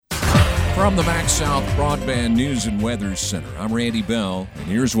From the MaxxSouth Broadband News and Weather Center, I'm Randy Bell, and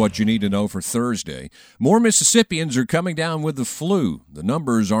here's what you need to know for Thursday. More Mississippians are coming down with the flu. The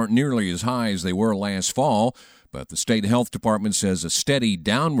numbers aren't nearly as high as they were last fall, but the state health department says a steady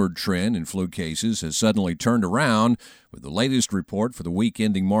downward trend in flu cases has suddenly turned around, with the latest report for the week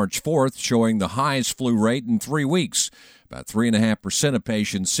ending March 4th showing the highest flu rate in 3 weeks. About 3.5% of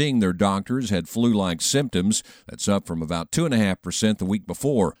patients seeing their doctors had flu-like symptoms. That's up from about 2.5% the week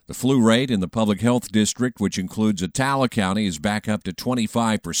before. The flu rate in the public health district, which includes Attala County, is back up to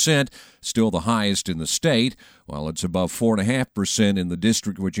 25%, still the highest in the state, while it's above 4.5% in the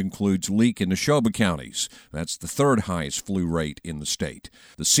district, which includes Leake and Neshoba counties. That's the third highest flu rate in the state.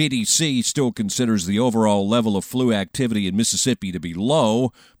 The CDC still considers the overall level of flu activity in Mississippi to be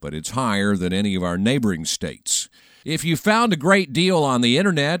low, but it's higher than any of our neighboring states. If you found a great deal on the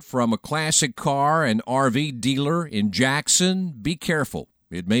internet from a classic car and RV dealer in Jackson, be careful.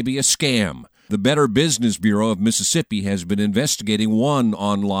 It may be a scam. The Better Business Bureau of Mississippi has been investigating one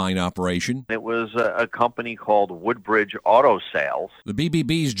online operation. It was a company called Woodbridge Auto Sales. The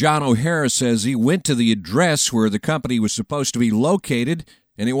BBB's John O'Hara says he went to the address where the company was supposed to be located,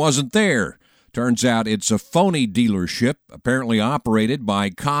 and it wasn't there. Turns out it's a phony dealership, apparently operated by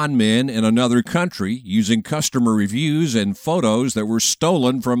con men in another country, using customer reviews and photos that were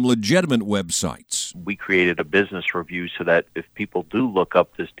stolen from legitimate websites. We created a business review so that if people do look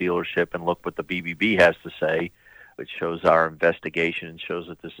up this dealership and look what the BBB has to say, it shows our investigation and shows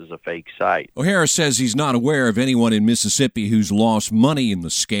that this is a fake site. O'Hara says he's not aware of anyone in Mississippi who's lost money in the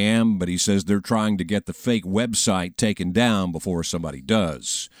scam, but he says they're trying to get the fake website taken down before somebody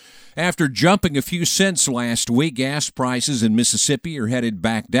does. After jumping a few cents last week, gas prices in Mississippi are headed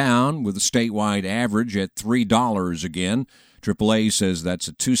back down, with a statewide average at $3 again. AAA says that's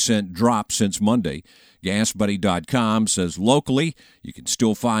a 2-cent drop since Monday. GasBuddy.com says locally you can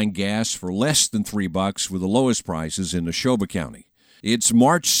still find gas for less than $3 with the lowest prices in Neshoba County. It's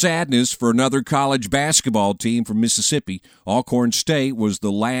March sadness for another college basketball team from Mississippi. Alcorn State was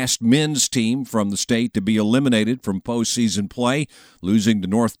the last men's team from the state to be eliminated from postseason play, losing to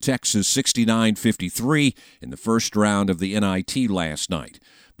North Texas 69-53 in the first round of the NIT last night.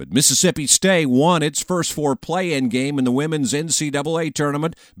 But Mississippi State won its first 4 play-in game in the women's NCAA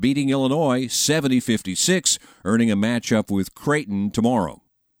tournament, beating Illinois 70-56, earning a matchup with Creighton tomorrow.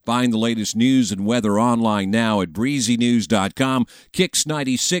 Find the latest news and weather online now at breezynews.com,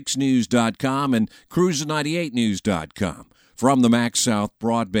 kicks96news.com, and cruisin98news.com. From the MaxxSouth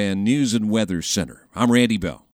Broadband News and Weather Center, I'm Randy Bell.